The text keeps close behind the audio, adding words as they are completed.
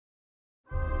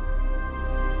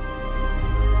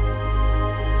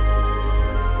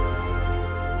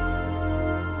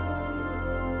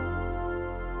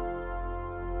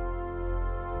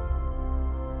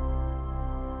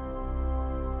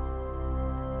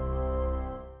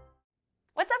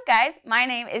guys? My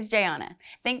name is Jayana.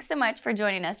 Thanks so much for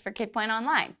joining us for KidPoint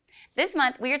Online. This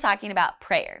month, we are talking about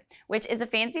prayer, which is a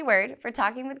fancy word for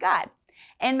talking with God.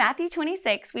 In Matthew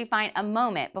 26, we find a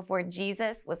moment before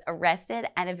Jesus was arrested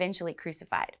and eventually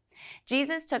crucified.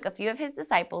 Jesus took a few of his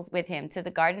disciples with him to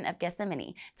the Garden of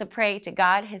Gethsemane to pray to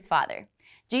God, his Father.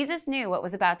 Jesus knew what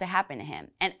was about to happen to him,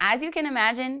 and as you can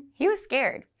imagine, he was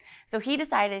scared. So he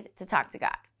decided to talk to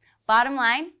God. Bottom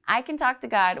line, I can talk to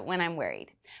God when I'm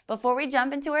worried. Before we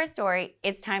jump into our story,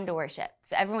 it's time to worship.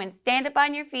 So everyone stand up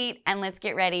on your feet and let's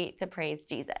get ready to praise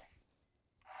Jesus.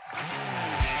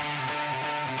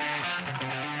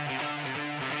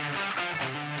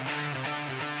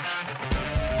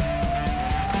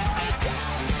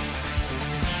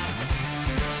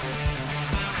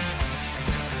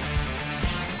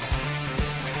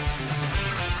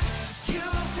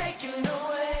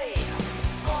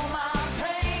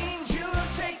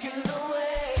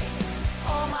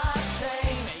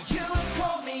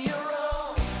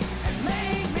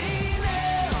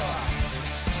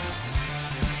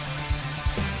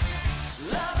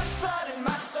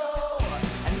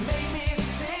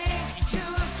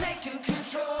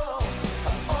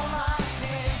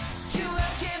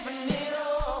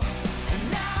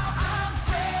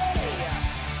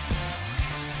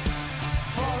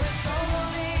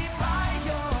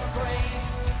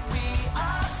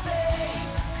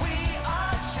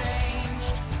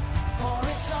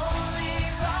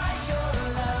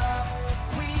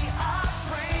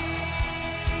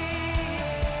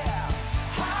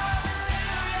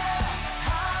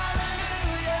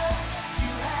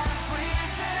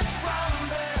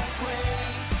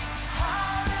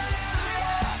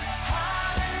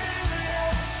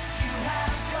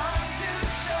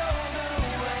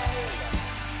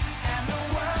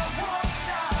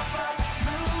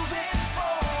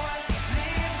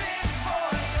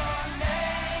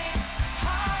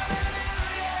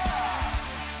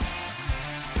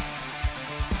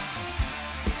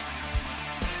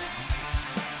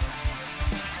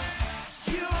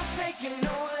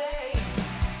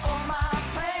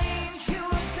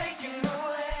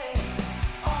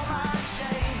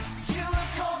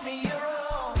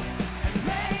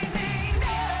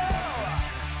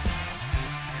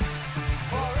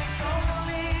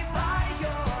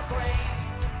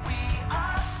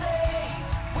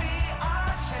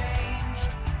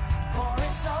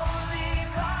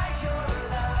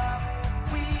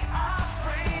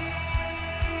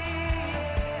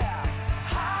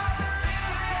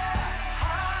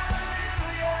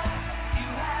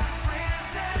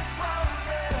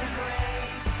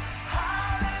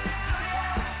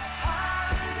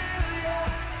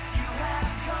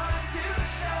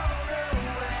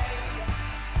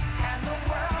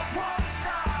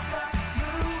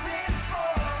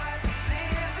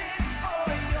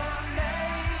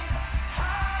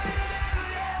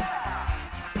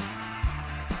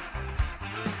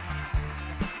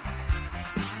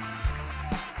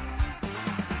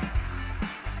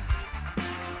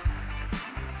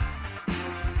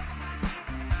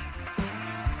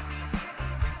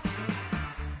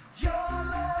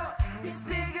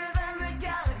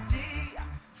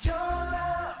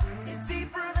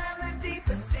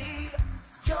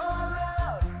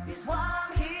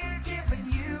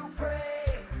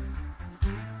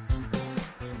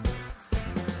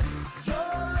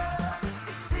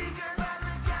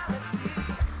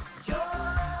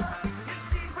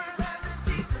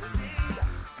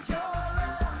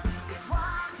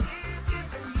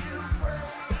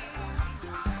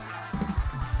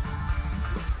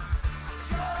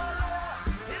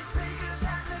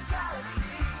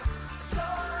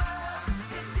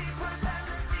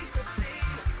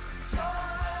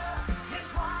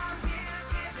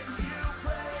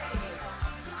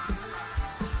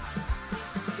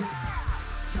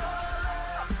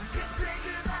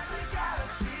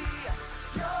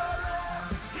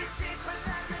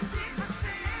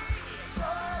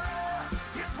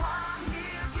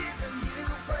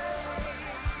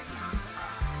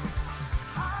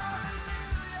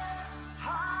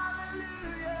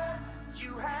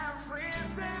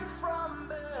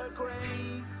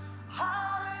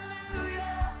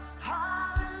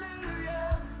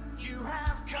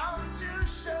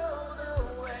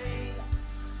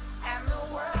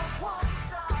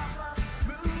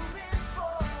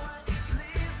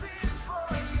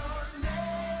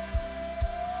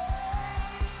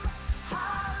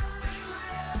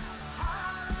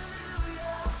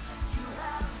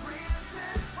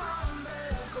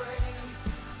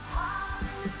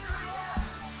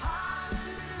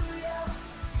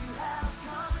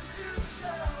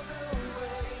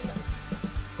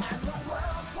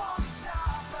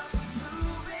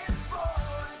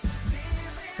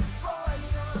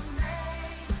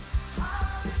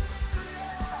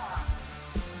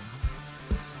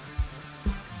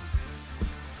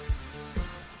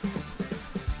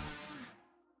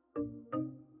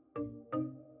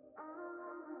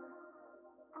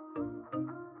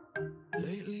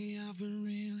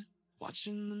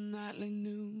 watching the nightly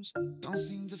news. Don't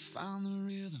seem to find the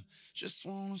rhythm, just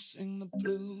wanna sing the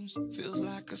blues. Feels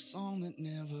like a song that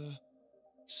never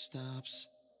stops.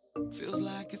 Feels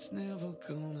like it's never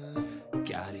gonna.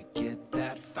 Gotta get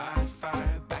that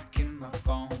fire back in my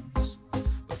bones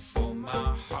before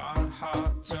my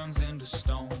heart turns into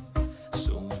stone.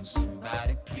 So when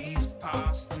somebody please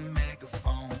pass the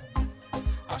megaphone,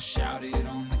 I'll shout it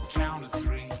on the count of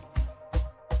 3.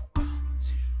 1,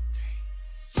 2, 3.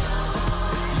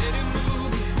 Let it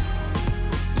move you,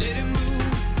 let it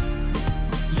move,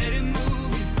 let it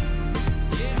move you.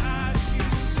 Yeah, I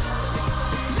choose.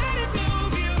 Let it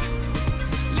move you,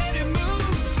 let it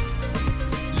move,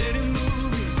 let it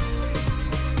move you.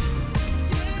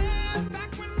 Yeah,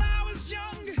 back when I was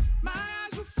younger, my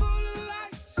eyes were full of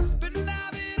life. But now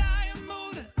that I am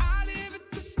older, I live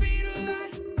at the speed of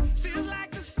light. Feels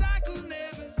like the cycle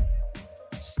never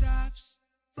stops.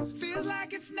 Feels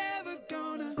like it's never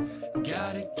gonna.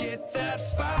 Gotta get that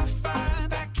fire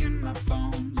back in my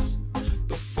bones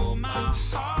before my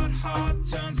heart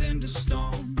turns into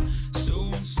stone. So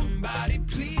when somebody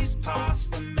please pass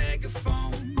the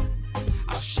megaphone,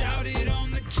 I'll shout it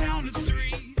on the count of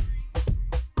 3.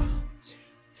 1, 2,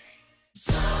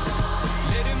 3.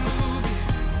 Let it move you,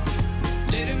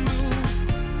 let it move,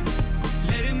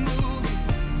 let it move you.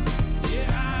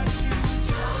 Yeah, I choose.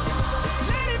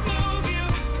 Let it move you,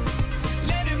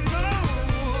 let it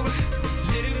move,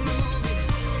 let it move you.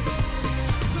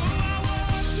 Though I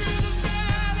walk through the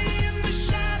valley in the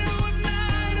shadow of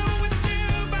night, oh, with you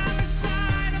by my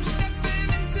side, I'm stepping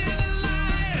into the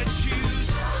light. I choose.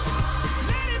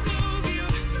 Let it move you,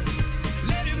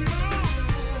 let it move,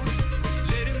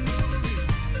 let it move you.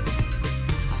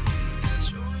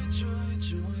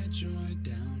 Joy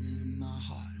down in my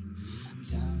heart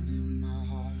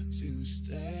to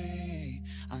stay.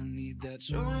 I need that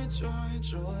joy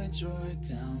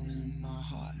down in my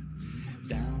heart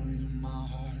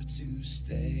to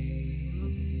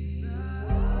stay.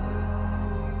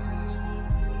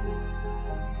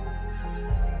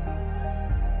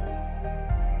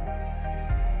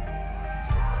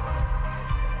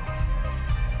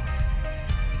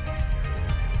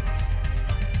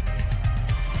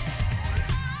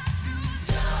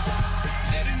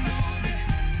 Let it move you,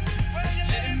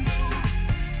 let it move,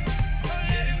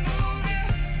 let it move you.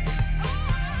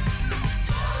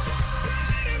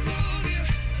 Let it move you,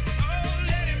 oh,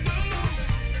 let it move,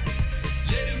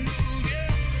 let it move you.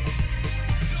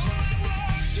 Though I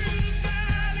walk through the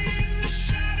valley in the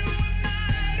shadow of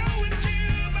night, oh, with you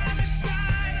by my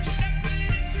side, I'm stepping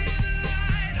into the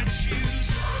light. I choose.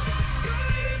 Go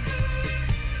let it move you,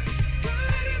 go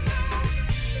let it move,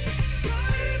 go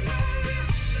let it move you.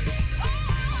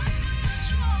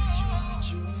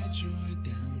 Joy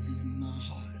down in my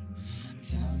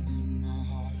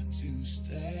heart to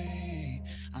stay.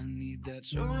 I need that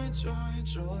joy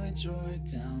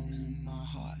down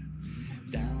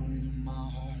in my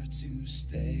heart to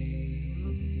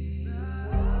stay.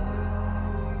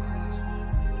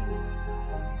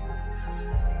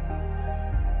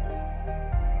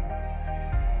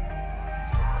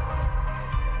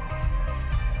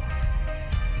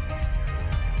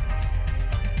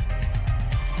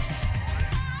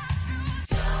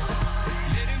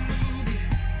 Let it move you,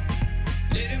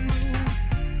 let it move,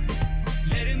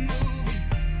 let it move you.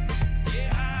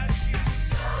 Yeah, I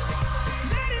choose.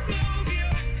 Let it move you,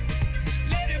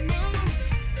 let it move,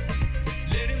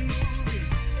 let it move you.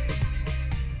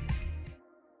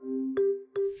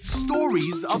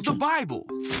 Stories of the Bible.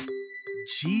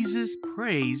 Jesus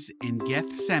prays in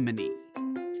Gethsemane.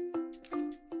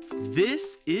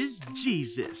 This is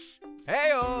Jesus,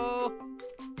 Heyo!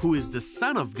 who is the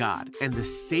Son of God and the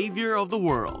Savior of the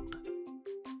world.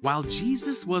 While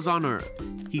Jesus was on earth,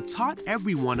 he taught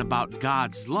everyone about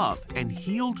God's love and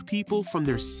healed people from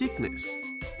their sickness.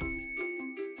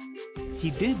 He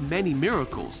did many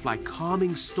miracles like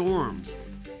calming storms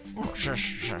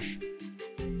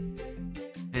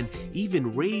and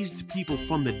even raised people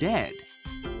from the dead.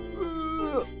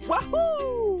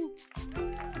 Wahoo!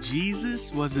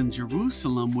 Jesus was in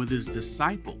Jerusalem with his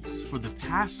disciples for the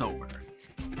Passover.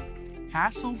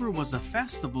 Passover was a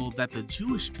festival that the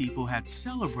Jewish people had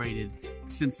celebrated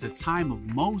since the time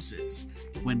of Moses,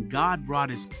 when God brought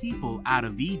his people out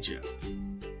of Egypt.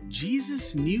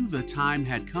 Jesus knew the time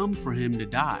had come for him to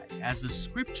die, as the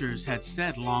scriptures had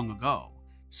said long ago.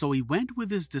 So he went with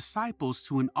his disciples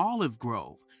to an olive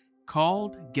grove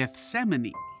called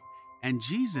Gethsemane, and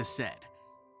Jesus said,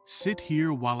 "Sit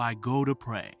here while I go to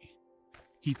pray."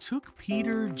 He took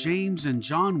Peter, James, and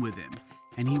John with him,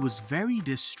 and he was very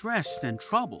distressed and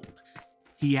troubled.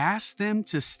 He asked them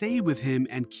to stay with him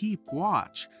and keep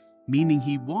watch, meaning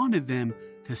he wanted them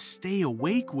to stay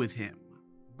awake with him.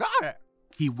 Got it.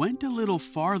 He went a little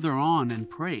farther on and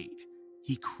prayed.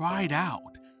 He cried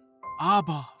out,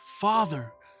 "Abba,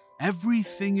 Father,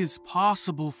 everything is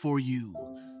possible for you.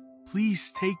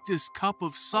 Please take this cup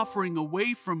of suffering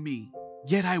away from me.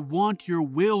 Yet I want your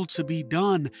will to be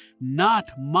done,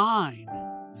 not mine."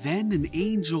 Then an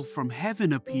angel from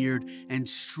heaven appeared and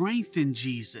strengthened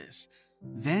Jesus.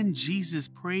 Then Jesus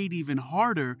prayed even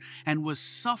harder and was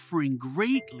suffering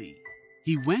greatly.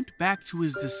 He went back to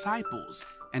his disciples,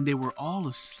 and they were all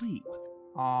asleep.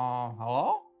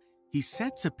 Hello? He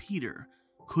said to Peter,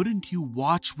 "Couldn't you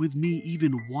watch with me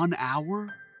even 1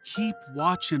 hour? Keep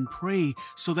watch and pray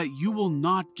so that you will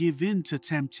not give in to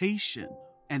temptation."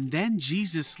 And then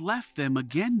Jesus left them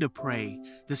again to pray,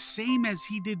 the same as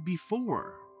he did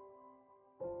before.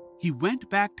 He went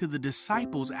back to the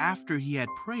disciples after he had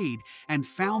prayed and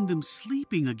found them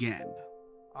sleeping again.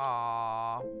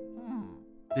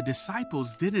 The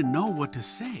disciples didn't know what to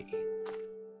say.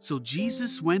 So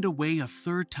Jesus went away a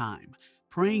third time,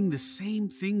 praying the same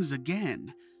things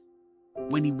again.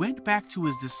 When he went back to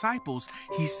his disciples,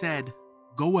 he said,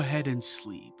 "Go ahead and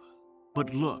sleep.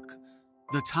 But look,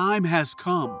 the time has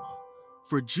come."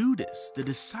 For Judas, the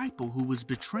disciple who was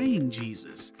betraying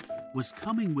Jesus, was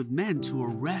coming with men to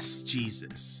arrest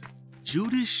Jesus.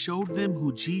 Judas showed them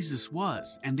who Jesus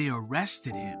was, and they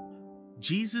arrested him.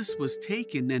 Jesus was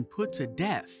taken and put to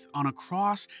death on a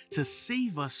cross to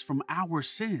save us from our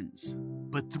sins.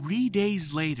 But 3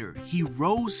 days later, he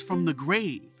rose from the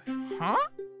grave. Huh?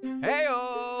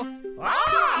 Hey-oh!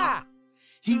 Ah!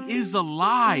 He is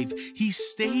alive. He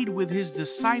stayed with his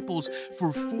disciples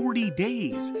for 40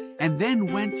 days and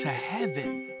then went to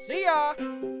heaven. See ya!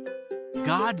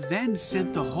 God then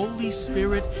sent the Holy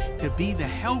Spirit to be the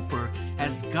helper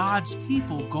as God's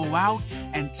people go out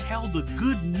and tell the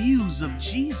good news of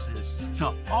Jesus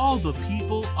to all the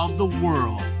people of the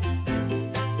world.